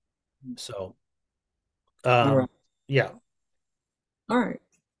 So All right. yeah. All right.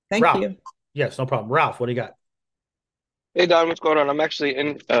 Thank Ralph. you. Yes, no problem. Ralph, what do you got? Hey Don, what's going on? I'm actually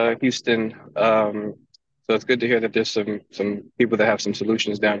in Houston, so it's good to hear that there's some people that have some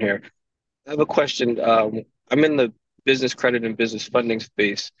solutions down here. I have a question. I'm in the business credit and business funding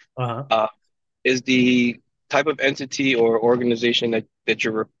space. Uh-huh. Uh, is the type of entity or organization that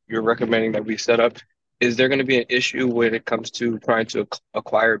you're recommending that we set up, is there going to be an issue when it comes to trying to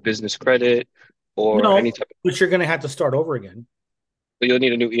acquire business credit or any No, type of, but you're going to have to start over again. you'll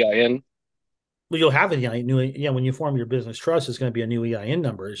need a new EIN? Well, you'll have a new, yeah. When you form your business trust, it's going to be a new EIN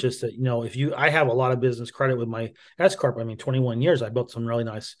number. It's just that I have a lot of business credit with my S corp. I mean, 21 years, I built some really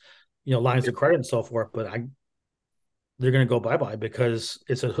nice, lines of credit and so forth. But they're going to go bye bye because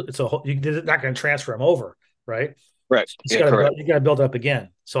they're not going to transfer them over, right? Correct. Yeah, correct. You got to build up again.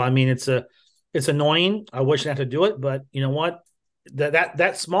 So I mean, it's annoying. I wish I had to do it, but you know what?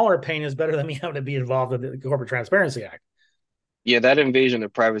 That smaller pain is better than me having to be involved in the Corporate Transparency Act. Yeah, that invasion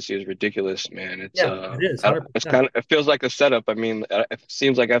of privacy is ridiculous, man. Yeah, it is 100%. it feels like a setup. I mean, it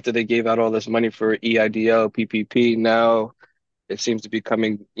seems like after they gave out all this money for EIDL, PPP, now it seems to be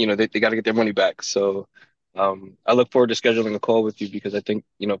coming, they got to get their money back. So, I look forward to scheduling a call with you because I think,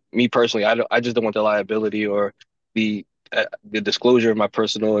 me personally, I just don't want the liability or the disclosure of my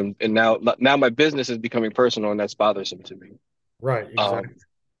personal and now my business is becoming personal and that's bothersome to me. Right, Um, exactly.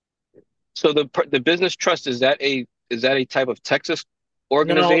 so the business trust, is that a type of Texas No,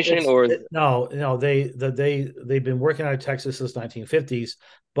 organization or no. They've been working out of Texas since 1950s,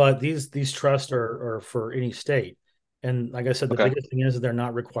 but these trusts are for any state. And like I said, the okay? biggest thing is that they're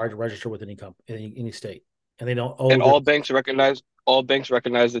not required to register with any state, and they don't And owe their. all banks recognize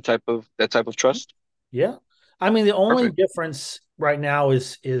that type of trust. Yeah, I mean the only Perfect. difference right now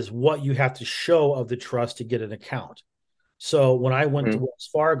is what you have to show of the trust to get an account. So when I went to Mhm. Wells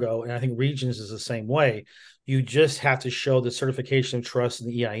Fargo, and I think Regions is the same way, you just have to show the certification of trust and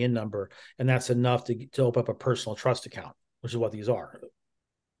the EIN number, and that's enough to open up a personal trust account, which is what these are.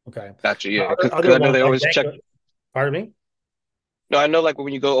 Okay. Gotcha. Yeah, Other because I know ones they like always check. pardon me? No, I know like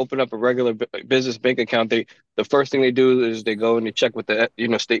when you go open up a regular business bank account, the first thing they do is they go and they check with the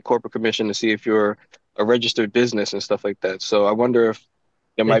state corporate commission to see if you're a registered business and stuff like that. So I wonder if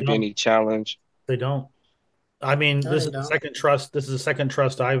there They might be don't. any challenge. They don't. I mean, No, this they is the don't. second trust. This is the second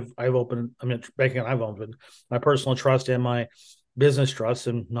trust I've opened. I mean, banking I've opened my personal trust and my business trust,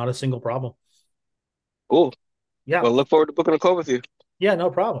 and not a single problem. Cool. Yeah, Well, look forward to booking a call with you. yeah, no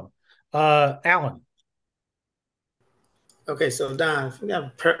problem. Alan, Okay, so Don, if you have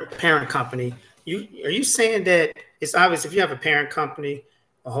a parent company, are you saying that it's obvious if you have a parent company,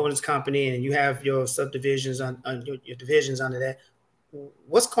 a holdings company, and you have your subdivisions on your divisions under that,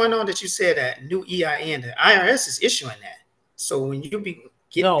 what's going on that you said that new EIN, the IRS is issuing that. So when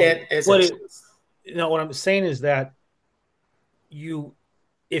get no, that as a what I'm saying is that you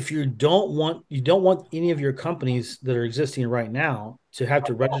if you don't want any of your companies that are existing right now to have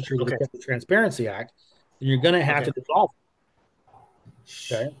to register with the okay, Corporate Transparency Act, then you're going to have to okay, dissolve.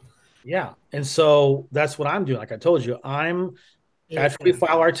 Okay. Yeah. And so that's what I'm doing. Like I told you, after we yeah,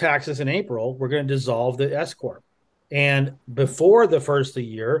 file our taxes in April, we're going to dissolve the S corp. And before the first of the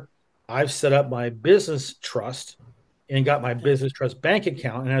year, I've set up my business trust and got my business trust bank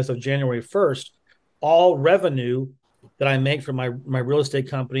account. And as of January 1st, all revenue that I make from my real estate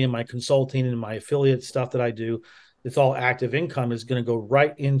company and my consulting and my affiliate stuff that I do, it's all active income is going to go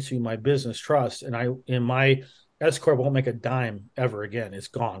right into my business trust. And my S corp won't make a dime ever again. It's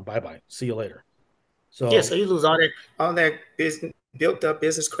gone. Bye bye. See you later. yeah. So So you lose all that business built up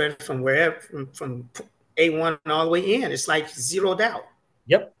business credit from wherever from A1 all the way in. It's like zeroed out.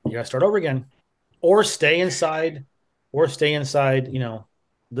 yep, you got to start over again, or stay inside.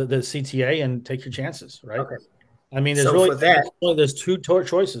 The CTA and take your chances. Right. Okay. I mean, So for that, there's two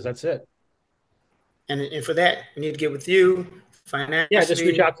choices. That's it. and for that, we need to get with you Yeah, just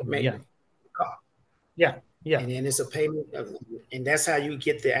reach financially, out to me. make Yeah, a call. yeah, yeah, And then it's a payment, and that's how you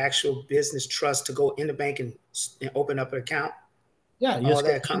get the actual business trust to go in the bank and open up an account. yeah. You All just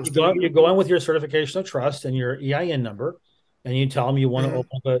that comes you through go you you. go in with your certification of trust and your EIN number, and you tell them you want to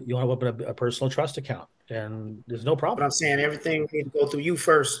Mhm. open up a personal trust account, and there's no But problem. I'm saying everything need to go through you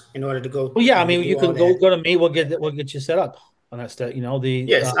first in order to go Well, yeah, I to mean, do you all can go that. to me. We'll get you set up on that stuff. You know,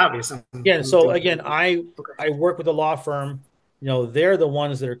 Yes, obvious. I'm again. going So through. again, Okay. I work with a law firm. You know, they're the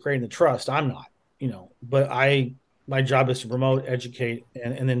ones that are creating the trust. I'm not. You know, but my job is to promote, educate,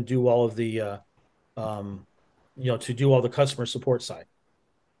 and then do all of the um, to do all the customer support side.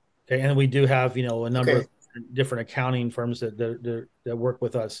 Okay, and we do have a number Okay. of different accounting firms that work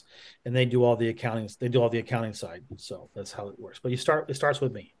with us, and they do all the accounting. They do all the accounting side. So that's how it works. But it starts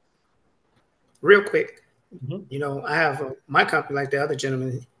with me. Real quick. Mm-hmm. I have my company like the other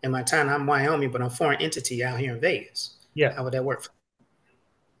gentleman in my town. I'm Wyoming, but I'm a foreign entity out here in Vegas. Yeah. How would that work?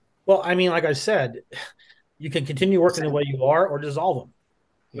 Well, I mean, like I said, you can continue working the Same. way you are or dissolve them.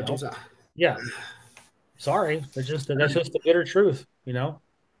 You What know, does I? yeah. Sorry, that's just the bitter truth.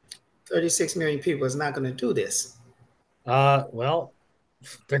 36 million people is not going to do this. Well,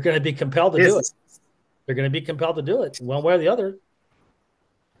 they're going to be compelled to do it. Business. They're going to be compelled to do it one way or the other.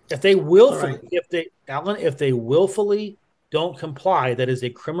 If they All willfully, right. if they willfully don't comply, that is a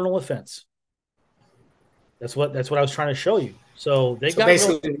criminal offense. That's what I was trying to show you. So they So got real.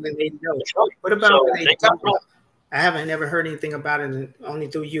 basically, when they know, what about when they do? I haven't never heard anything about it, only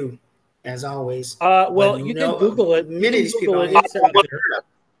through you, as always. But Well, you can Google it. You many of can these people Google don't it. even It's out there.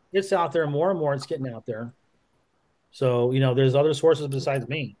 It's out there more and more. It's getting out there. So there's other sources besides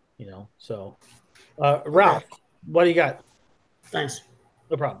me. So Okay. Ralph, what do you got? Thanks.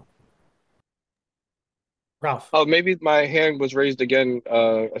 No problem. Ralph. Oh, maybe my hand was raised again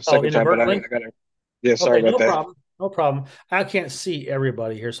a second time, but I Inadvertently. gotta. Yeah, sorry Okay, about no that. problem. No problem. I can't see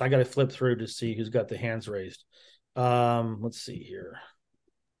everybody here, so I got to flip through to see who's got the hands raised. Let's see here.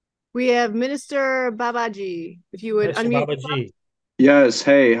 We have Minister Babaji. If you would Mr. unmute. Babaji. Yes.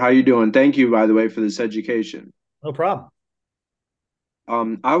 Hey, how you doing? Thank you, by the way, for this education. No problem.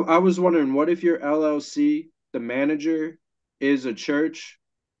 I was wondering, what if your LLC, the manager, is a church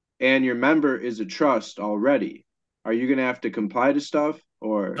and your member is a trust already? Are you gonna have to comply to stuff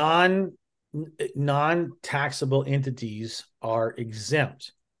or? Non-taxable entities are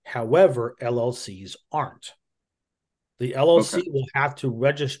exempt. However, LLCs aren't. The Okay. LLC will have to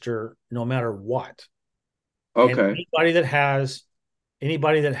register no matter what. And Okay. anybody that has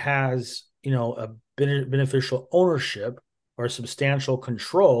a beneficial ownership or substantial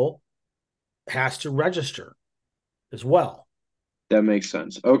control has to register as well. That makes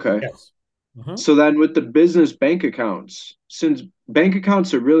sense. Okay. Yes. Mm-hmm. So then with the business bank accounts, since bank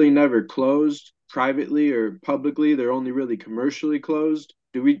accounts are really never closed privately or publicly, they're only really commercially closed.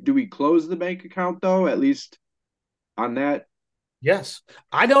 Do we close the bank account though, at least on that? Yes.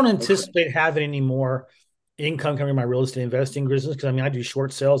 I don't Okay. anticipate having any more income coming from my real estate investing business because I do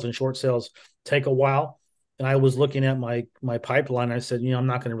short sales and short sales take a while. And I was looking at my pipeline. I said, I'm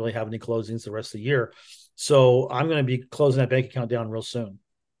not going to really have any closings the rest of the year. So I'm going to be closing that bank account down real soon.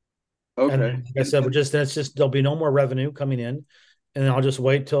 And Okay. like I said, there'll be no more revenue coming in. And then I'll just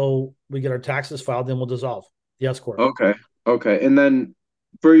wait till we get our taxes filed, then we'll dissolve the S corp. Okay. Okay. And then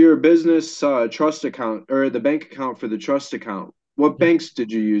for your business trust account or the bank account for the trust account, what Yep. banks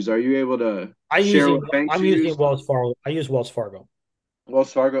did you use? Are you able to share what banks I'm you using used? Wells Fargo. I use Wells Fargo.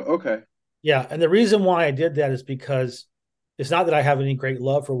 Wells Fargo. Okay. Yeah, and the reason why I did that is because it's not that I have any great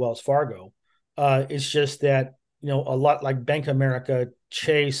love for Wells Fargo. It's just that a lot like Bank of America,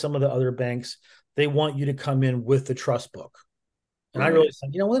 Chase, some of the other banks, they want you to come in with the trust book, and I Right. really said,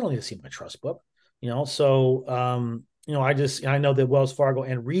 we don't need to see my trust book. So I know that Wells Fargo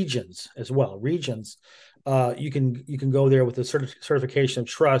and Regions as well. Regions, you can go there with the certification of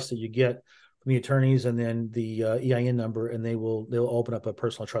trust that you get from the attorneys, and then the EIN number, and they'll open up a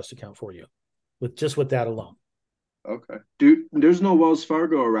personal trust account for you with that alone. Okay. There's no Wells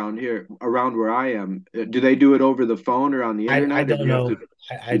Fargo around here, around where I am. Do they do it over the phone or on the I internet, or do don't you have know.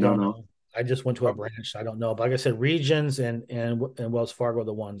 to? I You don't don't know. know. I just went to a Okay. branch. I don't know. But like I said, Regions and Wells Fargo are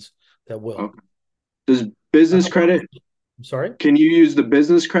the ones that will. Okay. Does business credit? I'm sorry. Of Can you use the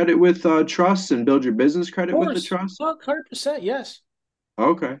business credit with trusts and build your business credit with the course. trust? 100%. Yes.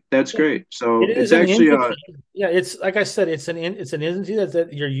 Okay, that's Yeah. great. It So is it's an actually entity. Yeah, it's like I said, it's an entity that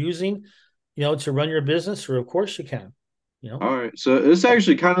you're using, to run your business through. Of course you can. all right. So this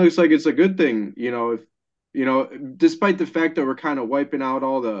actually kind of looks like it's a good thing, if despite the fact that we're kind of wiping out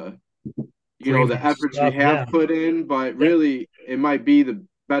all the Grievance efforts we stuff. have Yeah. put in, but Yep. really it might be the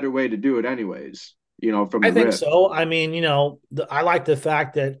better way to do it anyways, from I the think rip. so. I mean, I like the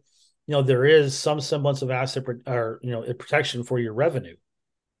fact that, there is some semblance of asset or, protection for your revenue.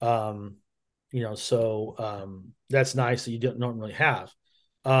 Um, that's nice that you don't normally have.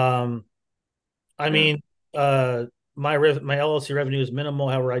 Um, I Yeah. mean, my LLC revenue is minimal.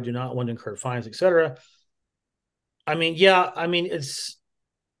 However, I do not want to incur fines, etc. I mean, yeah, I mean,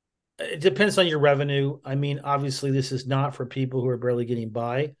 it depends on your revenue. I mean, obviously, this is not for people who are barely getting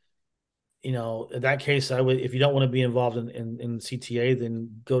by. In that case, I would, if you don't want to be involved in CTA,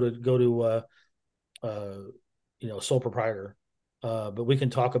 then uh, sole proprietor. But we can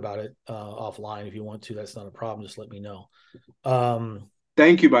talk about it offline if you want to. That's not a problem. Just let me know.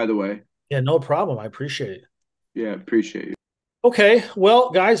 Thank you, by the way. Yeah, no problem. I appreciate it. Yeah, appreciate you. Okay, well,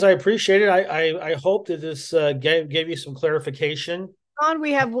 guys, I appreciate it. I hope that this gave you some clarification. On,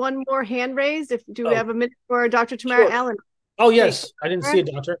 we have one more hand raised. Do we Oh, have a minute for Dr. Tamara sure. Allen? Oh, yes. I didn't see it,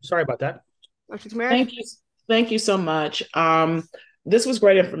 doctor. Sorry about that. Dr. Tamara? Thank you. Thank you so much. This was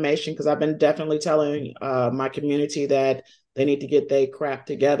great information because I've been definitely telling my community that they need to get their crap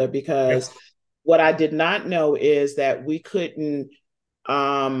together because what I did not know is that we couldn't,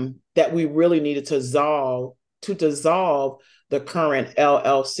 that we really needed to dissolve the current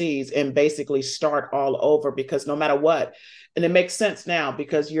LLCs and basically start all over because no matter what, and it makes sense now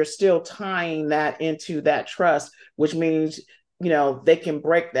because you're still tying that into that trust, which means they can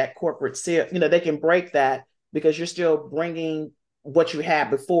break that corporate seal. They can break that because you're still bringing what you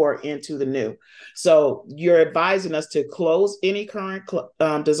had before into the new. So you're advising us to dissolve any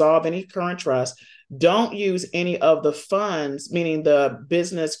current trust. Don't use any of the funds, meaning the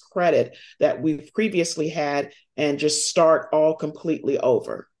business credit that we've previously had, and just start all completely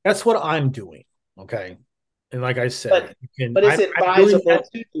over. That's what I'm doing. Okay. And like I said, but it's advisable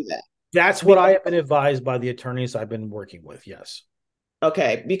to do that. That's what I have been advised by the attorneys I've been working with. Yes.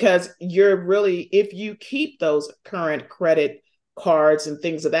 Okay. Because if you keep those current credit cards and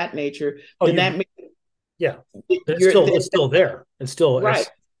things of that nature, then that means. Yeah. It's still there. It's still, right.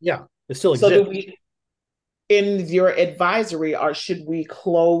 It still exists. So in your advisory, should we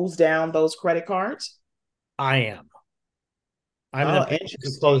close down those credit cards? I am. I'm in the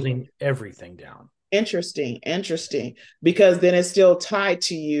process of closing everything down. Interesting. Because then it's still tied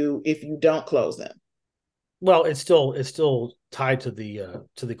to you if you don't close them. Well, it's still tied to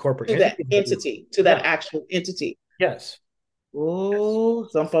the corporate entity, to that actual entity. Yes. Oh,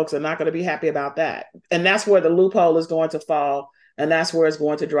 some folks are not going to be happy about that, and that's where the loophole is going to fall, and that's where it's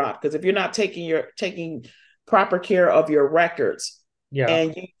going to drop. Because if you're not taking proper care of your records,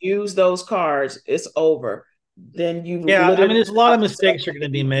 and you use those cards, it's over. Then there's a lot of mistakes are going to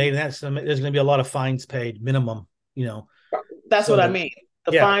be made, and there's going to be a lot of fines paid minimum. That's what I mean.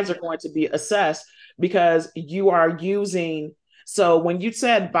 The fines are going to be assessed because you are using. So when you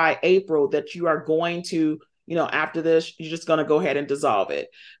said by April that you are going to, after this, you're just going to go ahead and dissolve it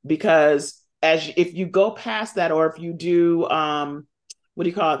because if you go past that, or if you do, what do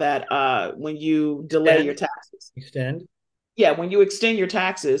you call that? When you delay your taxes, extend. Yeah, when you extend your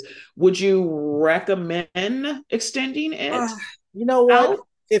taxes, would you recommend extending it? You know what?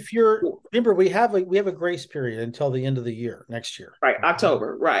 Remember, we have a grace period until the end of the year, next year. Right,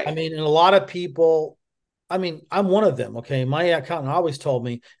 October, right. I mean, and a lot of people, I'm one of them, okay? My accountant always told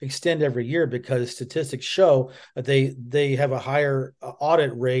me extend every year because statistics show that they have a higher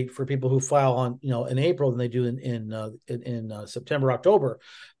audit rate for people who file in April than they do in September, October.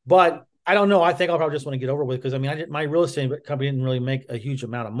 But I don't know. I think I'll probably just want to get over with because my real estate company didn't really make a huge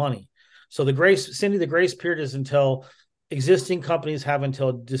amount of money. So the grace period is until existing companies have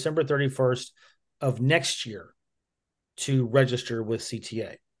until December 31st of next year to register with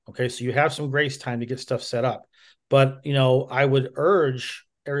CTA. Okay, so you have some grace time to get stuff set up. But I would urge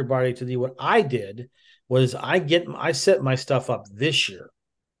everybody to do what I did was I set my stuff up this year.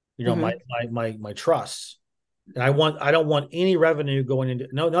 My trusts. And I don't want any revenue going into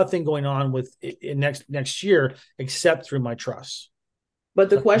nothing going on with next year except through my trusts. But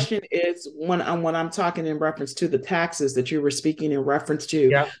the question is, when I'm talking in reference to the taxes that you were speaking in reference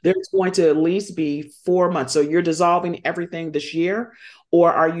to, there's going to at least be 4 months. So you're dissolving everything this year,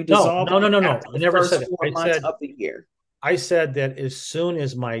 or are you dissolving? No. I never said it. 4 months of the year. I said that as soon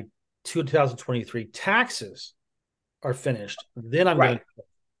as my 2023 taxes are finished, then I'm going to.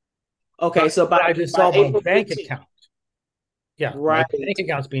 Okay, so I dissolve my bank account. Yeah, right. My bank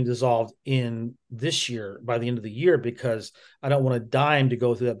account's being dissolved in this year by the end of the year because I don't want a dime to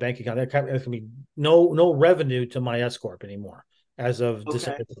go through that bank account. That can be no revenue to my S corp anymore as of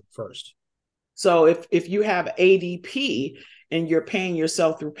December 1st. So if you have ADP and you're paying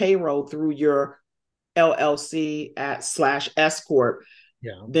yourself through payroll through your LLC /S corp,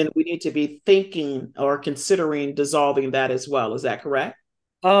 then we need to be thinking or considering dissolving that as well. Is that correct?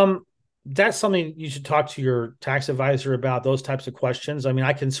 That's something you should talk to your tax advisor about, those types of questions.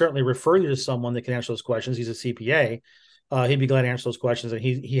 I can certainly refer you to someone that can answer those questions. He's a CPA. he'd be glad to answer those questions. And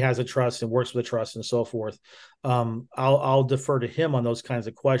he has a trust and works with a trust and so forth. I'll defer to him on those kinds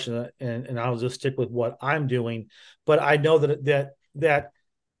of questions, and I'll just stick with what I'm doing. But I know that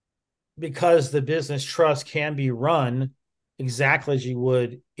because the business trust can be run exactly as you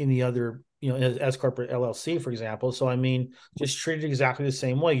would any other, as corporate LLC, for example. So I mean, just treat it exactly the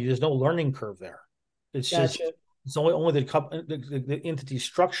same way. There's no learning curve there. It's just Gotcha. it's only the entity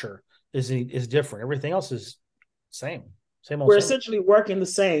structure is different. Everything else is same. Same old We're same. essentially working the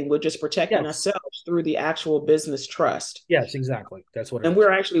same. We're just protecting Yes. ourselves through the actual business trust. Yes, exactly. That's what it And is.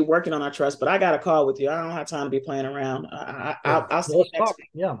 we're actually working on our trust. But I got a call with you. I don't have time to be playing around. I'll see you Let's next talk.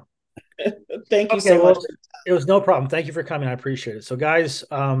 Yeah. week. Thank you Okay, so much. well, it was no problem. Thank you for coming. I appreciate it. So, guys,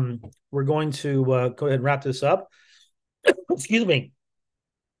 we're going to go ahead and wrap this up. Excuse me.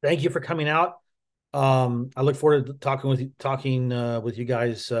 Thank you for coming out. I look forward to talking with you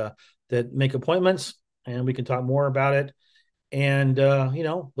guys that make appointments, and we can talk more about it. And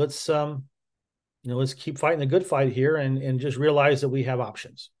let's keep fighting the good fight here, and just realize that we have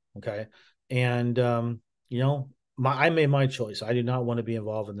options. Okay, and I made my choice. I do not want to be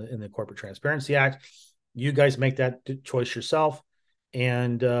involved in the Corporate Transparency Act. You guys make that choice yourself,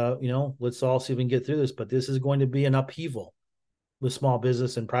 and let's all see if we can get through this. But this is going to be an upheaval with small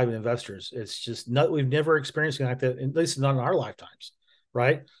business and private investors. It's just not, we've never experienced anything like that, at least not in our lifetimes,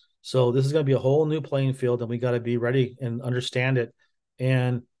 right? So this is going to be a whole new playing field, and we got to be ready and understand it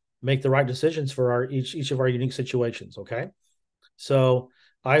and make the right decisions for each of our unique situations. Okay. So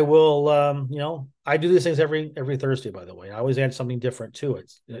I will, I do these things every Thursday, by the way. I always add something different to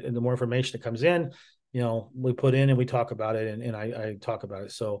it. And the more information that comes in, we put in and we talk about it, and I talk about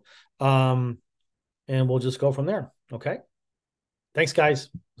it. So, and we'll just go from there. Okay. Thanks, guys.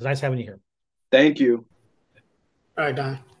 It was nice having you here. Thank you. All right, Don.